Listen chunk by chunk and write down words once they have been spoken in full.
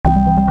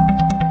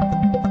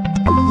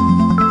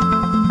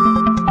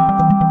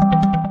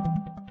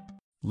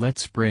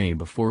Let's pray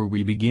before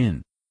we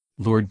begin.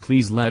 Lord,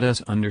 please let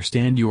us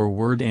understand your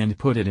word and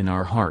put it in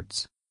our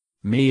hearts.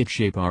 May it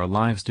shape our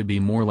lives to be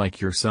more like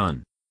your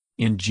Son.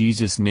 In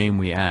Jesus' name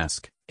we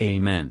ask,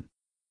 Amen.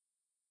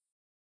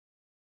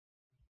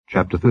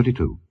 Chapter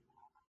 32.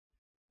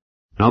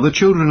 Now the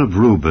children of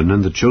Reuben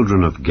and the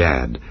children of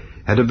Gad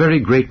had a very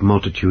great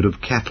multitude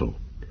of cattle.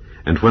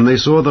 And when they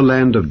saw the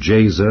land of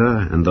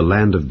Jazer and the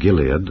land of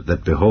Gilead,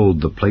 that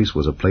behold, the place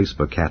was a place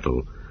for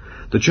cattle,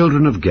 the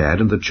children of Gad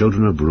and the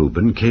children of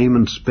Reuben came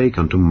and spake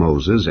unto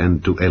Moses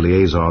and to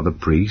Eleazar the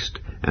priest,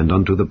 and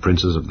unto the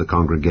princes of the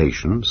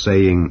congregation,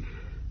 saying,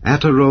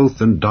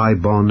 Ataroth and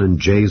Dibon and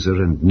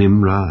Jazer and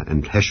Nimrah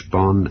and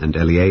Heshbon and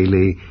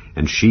Elealeh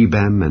and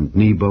Shebam and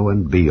Nebo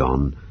and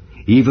Beon,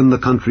 even the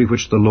country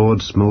which the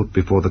Lord smote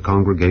before the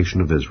congregation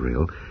of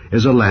Israel,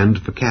 is a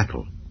land for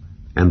cattle,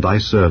 and thy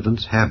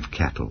servants have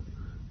cattle.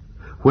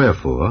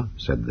 Wherefore,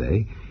 said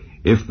they,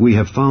 if we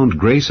have found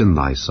grace in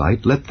thy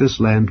sight, let this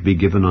land be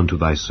given unto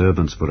thy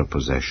servants for a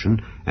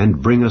possession,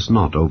 and bring us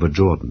not over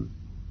Jordan.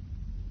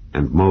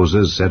 And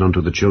Moses said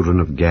unto the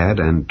children of Gad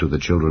and to the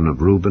children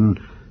of Reuben,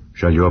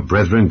 Shall your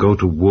brethren go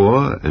to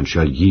war, and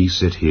shall ye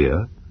sit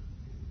here?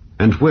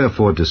 And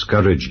wherefore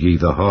discourage ye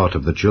the heart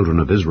of the children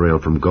of Israel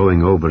from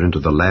going over into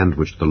the land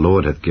which the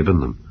Lord hath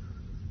given them?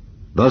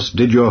 Thus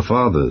did your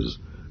fathers,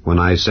 when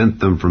I sent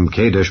them from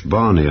Kadesh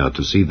Barnea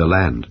to see the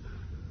land.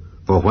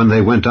 For when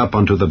they went up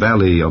unto the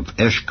valley of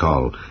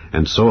Eshcol,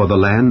 and saw the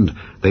land,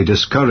 they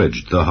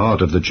discouraged the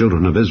heart of the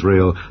children of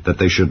Israel, that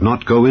they should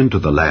not go into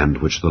the land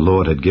which the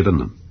Lord had given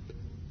them.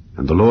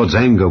 And the Lord's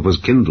anger was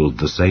kindled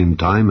the same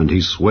time, and he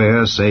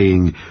sware,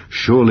 saying,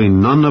 Surely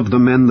none of the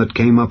men that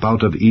came up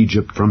out of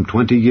Egypt from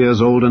 20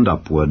 years old and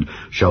upward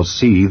shall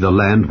see the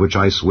land which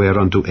I swear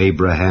unto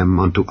Abraham,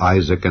 unto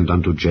Isaac, and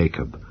unto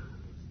Jacob.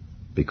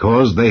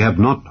 Because they have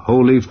not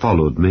wholly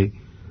followed me,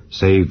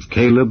 save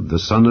Caleb the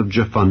son of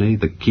Jephunneh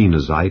the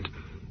Kenizzite,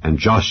 and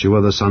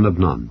Joshua the son of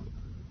Nun,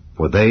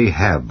 for they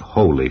have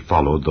wholly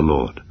followed the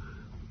Lord.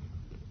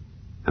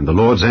 And the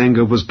Lord's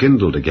anger was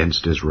kindled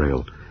against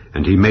Israel,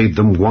 and he made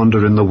them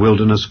wander in the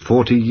wilderness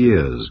 40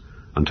 years,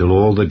 until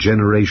all the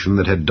generation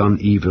that had done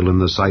evil in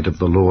the sight of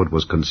the Lord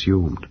was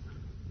consumed.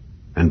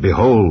 And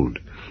behold,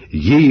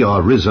 ye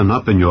are risen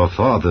up in your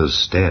fathers'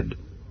 stead,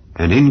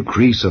 an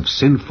increase of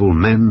sinful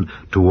men,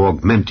 to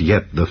augment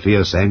yet the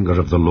fierce anger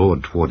of the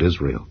Lord toward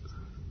Israel.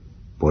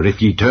 For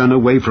if ye turn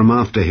away from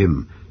after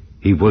him,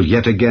 he will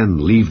yet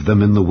again leave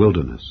them in the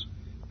wilderness,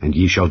 and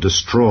ye shall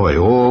destroy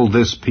all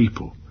this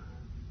people.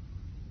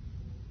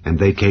 And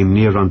they came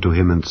near unto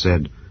him and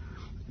said,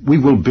 We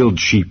will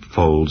build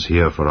sheepfolds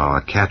here for our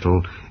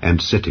cattle,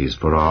 and cities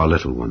for our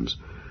little ones.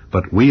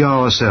 But we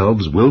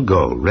ourselves will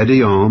go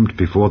ready armed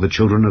before the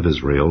children of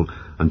Israel,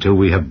 until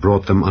we have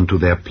brought them unto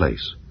their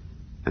place.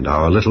 And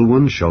our little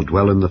ones shall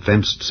dwell in the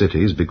fenced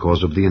cities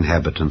because of the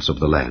inhabitants of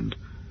the land.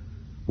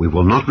 We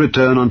will not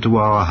return unto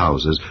our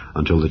houses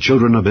until the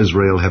children of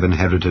Israel have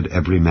inherited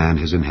every man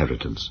his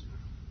inheritance.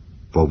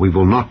 For we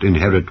will not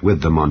inherit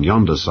with them on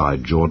yonder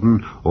side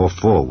Jordan, or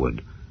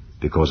forward,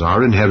 because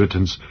our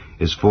inheritance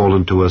is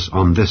fallen to us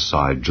on this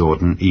side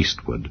Jordan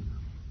eastward.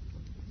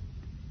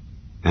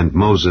 And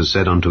Moses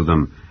said unto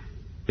them,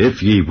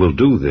 If ye will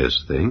do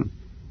this thing,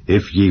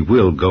 if ye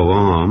will go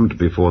armed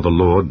before the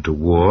Lord to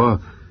war,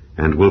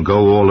 and will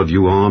go all of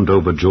you armed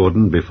over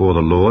Jordan before the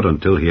Lord,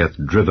 until he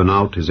hath driven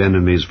out his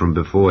enemies from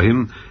before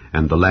him,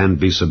 and the land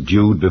be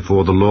subdued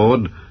before the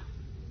Lord,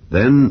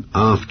 then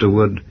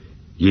afterward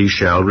ye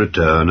shall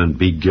return and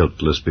be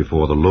guiltless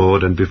before the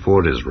Lord and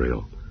before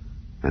Israel,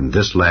 and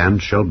this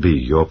land shall be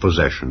your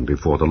possession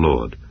before the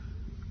Lord.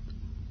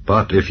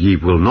 But if ye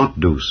will not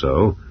do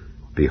so,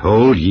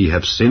 behold, ye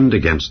have sinned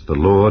against the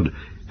Lord,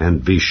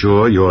 and be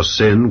sure your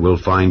sin will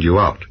find you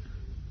out.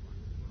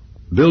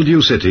 Build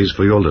you cities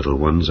for your little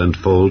ones, and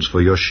folds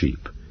for your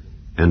sheep,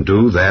 and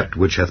do that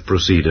which hath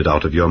proceeded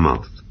out of your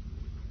mouth.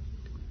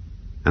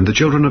 And the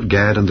children of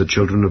Gad and the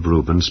children of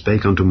Reuben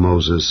spake unto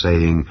Moses,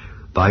 saying,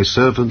 Thy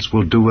servants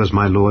will do as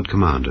my Lord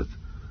commandeth.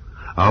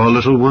 Our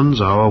little ones,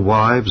 our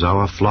wives,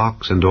 our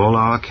flocks, and all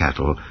our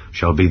cattle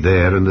shall be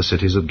there in the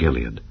cities of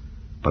Gilead.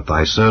 But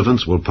thy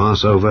servants will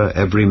pass over,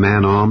 every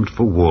man armed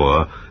for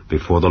war,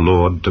 before the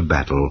Lord to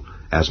battle,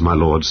 as my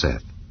Lord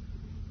saith.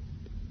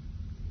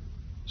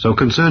 So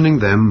concerning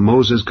them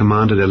Moses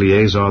commanded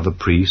Eleazar the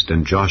priest,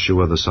 and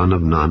Joshua the son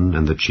of Nun,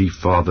 and the chief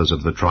fathers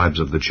of the tribes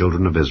of the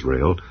children of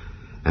Israel.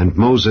 And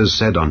Moses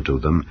said unto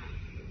them,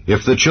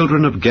 If the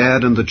children of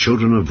Gad and the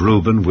children of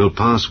Reuben will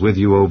pass with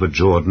you over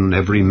Jordan,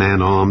 every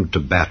man armed to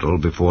battle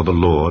before the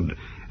Lord,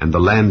 and the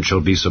land shall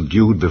be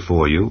subdued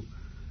before you,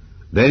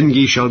 then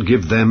ye shall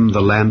give them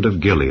the land of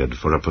Gilead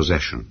for a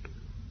possession.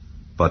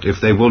 But if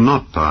they will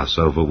not pass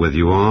over with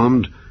you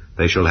armed,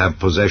 they shall have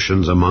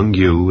possessions among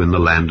you in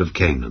the land of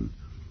Canaan.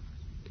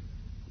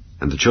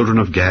 And the children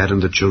of Gad and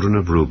the children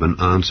of Reuben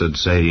answered,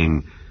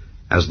 saying,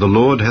 As the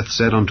Lord hath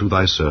said unto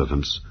thy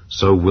servants,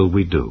 so will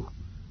we do.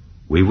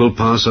 We will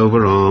pass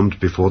over armed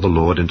before the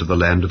Lord into the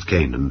land of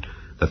Canaan,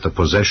 that the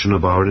possession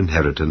of our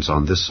inheritance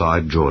on this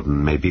side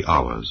Jordan may be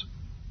ours.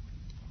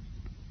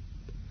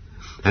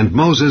 And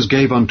Moses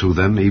gave unto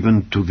them,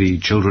 even to the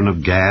children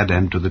of Gad,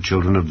 and to the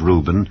children of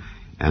Reuben,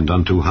 and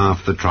unto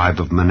half the tribe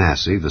of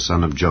Manasseh, the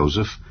son of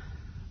Joseph,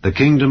 the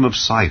kingdom of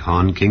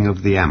Sihon, king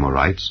of the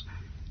Amorites,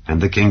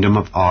 and the kingdom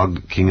of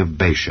Og, king of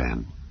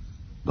Bashan,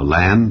 the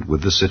land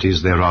with the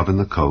cities thereof in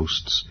the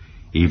coasts,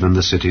 even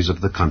the cities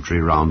of the country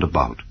round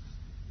about.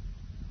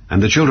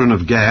 And the children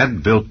of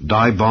Gad built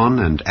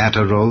Dibon, and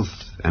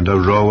Ataroth, and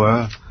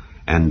Aroer,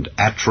 and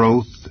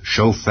Atroth,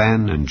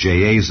 Shophan, and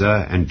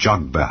Jazer, and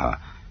Jogbehah,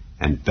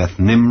 and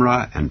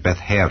Beth-Nimrah, and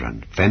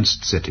Beth-Haran,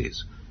 fenced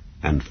cities,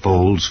 and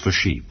folds for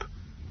sheep.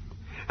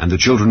 And the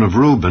children of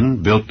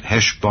Reuben built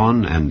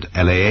Heshbon, and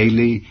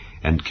Elealeh,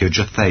 and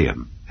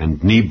Kirjathaim,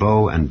 and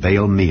Nebo, and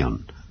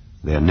Baal-meon,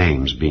 their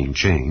names being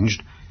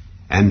changed,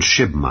 and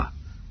Shibmah,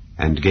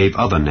 and gave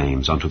other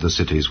names unto the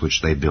cities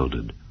which they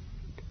builded.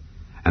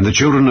 And the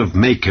children of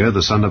Machir,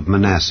 the son of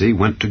Manasseh,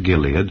 went to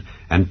Gilead,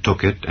 and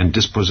took it, and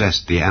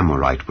dispossessed the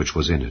Amorite which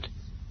was in it.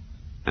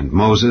 And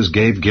Moses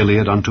gave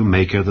Gilead unto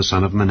Machir the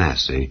son of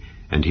Manasseh,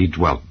 and he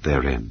dwelt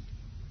therein.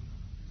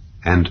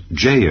 And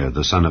Jair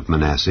the son of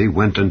Manasseh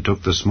went and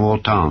took the small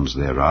towns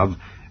thereof,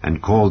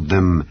 and called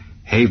them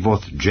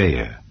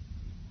Havoth-Jair.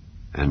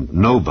 And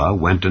Nobah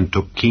went and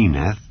took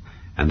Kenath,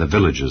 and the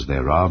villages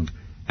thereof,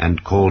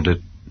 and called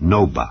it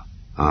Nobah,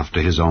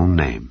 after his own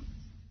name.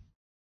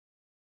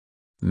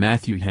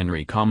 Matthew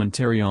Henry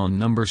Commentary on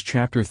Numbers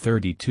chapter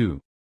 32.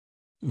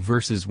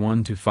 Verses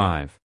 1 to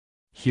 5.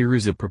 Here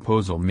is a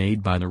proposal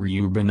made by the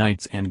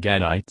Reubenites and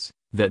Gadites,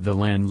 that the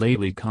land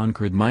lately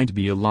conquered might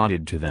be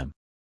allotted to them.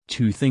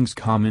 Two things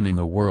common in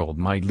the world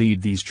might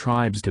lead these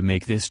tribes to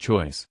make this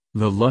choice,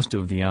 the lust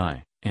of the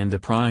eye, and the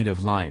pride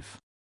of life.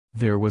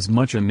 There was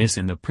much amiss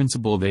in the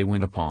principle they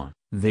went upon.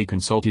 They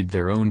consulted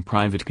their own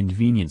private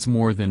convenience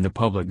more than the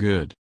public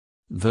good.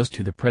 Thus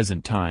to the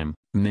present time,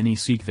 many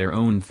seek their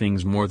own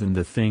things more than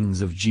the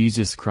things of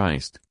Jesus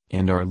Christ,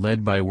 and are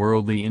led by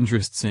worldly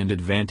interests and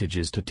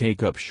advantages to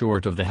take up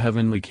short of the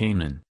heavenly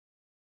Canaan.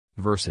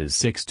 Verses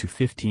 6 to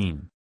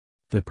 15.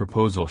 The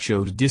proposal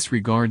showed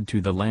disregard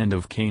to the land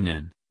of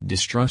Canaan,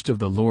 distrust of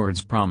the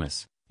Lord's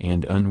promise,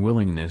 and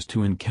unwillingness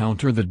to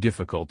encounter the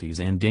difficulties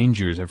and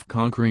dangers of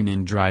conquering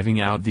and driving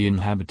out the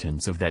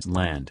inhabitants of that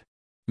land.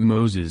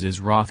 Moses is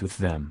wroth with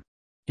them.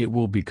 It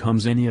will become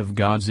any of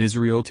God's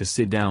Israel to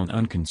sit down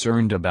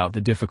unconcerned about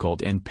the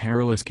difficult and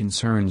perilous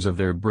concerns of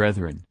their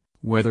brethren,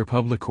 whether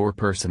public or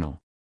personal.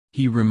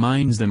 He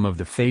reminds them of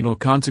the fatal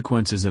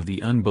consequences of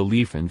the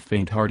unbelief and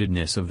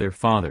faint-heartedness of their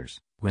fathers,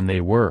 when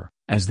they were,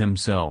 as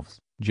themselves,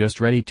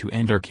 just ready to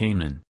enter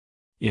Canaan.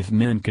 If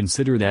men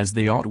considered as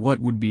they ought what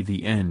would be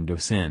the end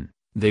of sin,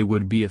 they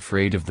would be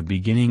afraid of the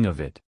beginning of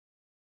it.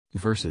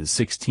 Verses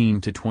 16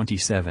 to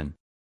 27.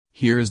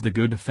 Here is the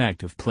good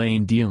effect of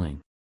plain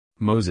dealing.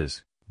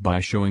 Moses, by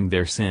showing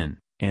their sin,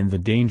 and the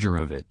danger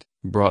of it,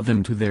 brought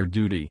them to their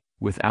duty,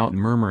 without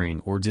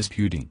murmuring or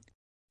disputing.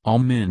 All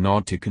men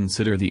ought to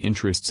consider the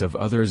interests of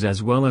others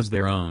as well as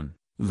their own.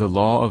 The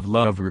law of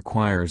love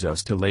requires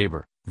us to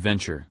labor,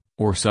 venture,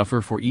 or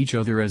suffer for each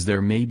other as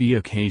there may be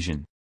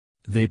occasion.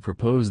 They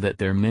propose that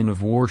their men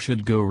of war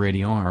should go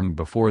ready armed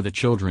before the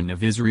children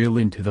of Israel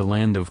into the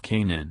land of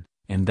Canaan,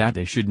 and that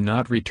they should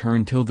not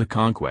return till the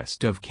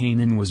conquest of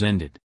Canaan was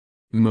ended.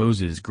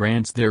 Moses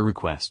grants their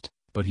request,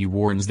 but he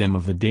warns them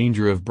of the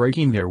danger of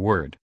breaking their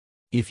word.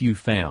 If you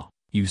fail,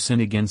 you sin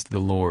against the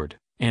Lord,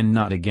 and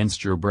not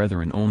against your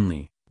brethren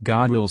only.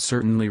 God will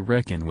certainly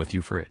reckon with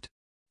you for it.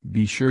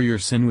 Be sure your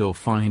sin will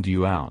find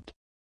you out.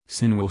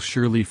 Sin will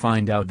surely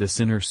find out the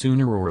sinner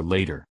sooner or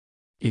later.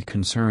 It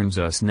concerns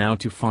us now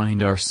to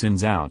find our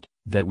sins out,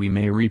 that we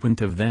may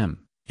repent of them,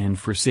 and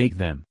forsake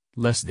them,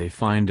 lest they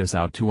find us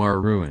out to our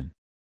ruin.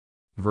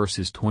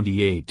 Verses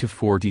 28 to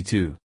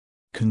 42.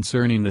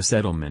 Concerning the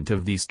settlement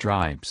of these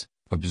tribes,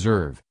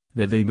 observe,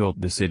 that they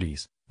built the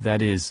cities,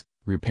 that is,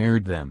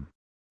 repaired them.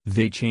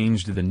 They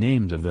changed the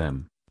names of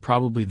them,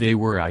 probably they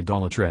were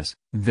idolatrous,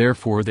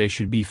 therefore they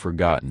should be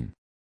forgotten.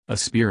 A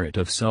spirit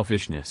of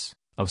selfishness,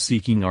 of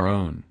seeking our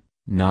own,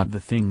 not the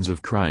things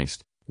of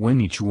Christ,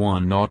 when each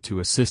one ought to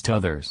assist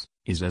others,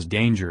 is as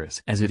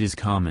dangerous as it is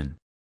common.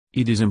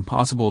 It is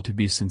impossible to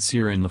be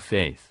sincere in the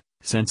faith,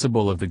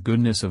 sensible of the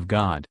goodness of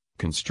God,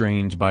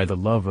 constrained by the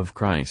love of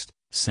Christ,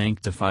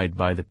 sanctified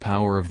by the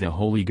power of the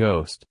Holy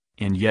Ghost,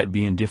 and yet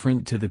be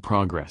indifferent to the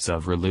progress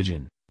of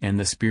religion, and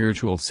the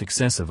spiritual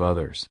success of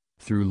others,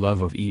 through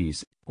love of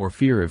ease, or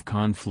fear of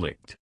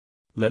conflict.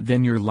 Let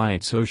then your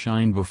light so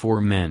shine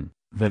before men,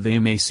 that they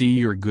may see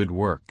your good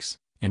works,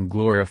 and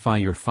glorify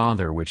your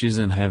Father which is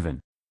in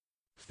heaven.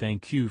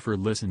 Thank you for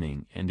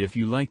listening, and if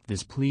you liked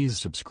this, please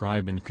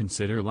subscribe and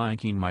consider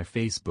liking my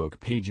Facebook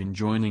page and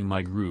joining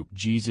my group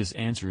Jesus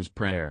Answers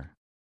Prayer.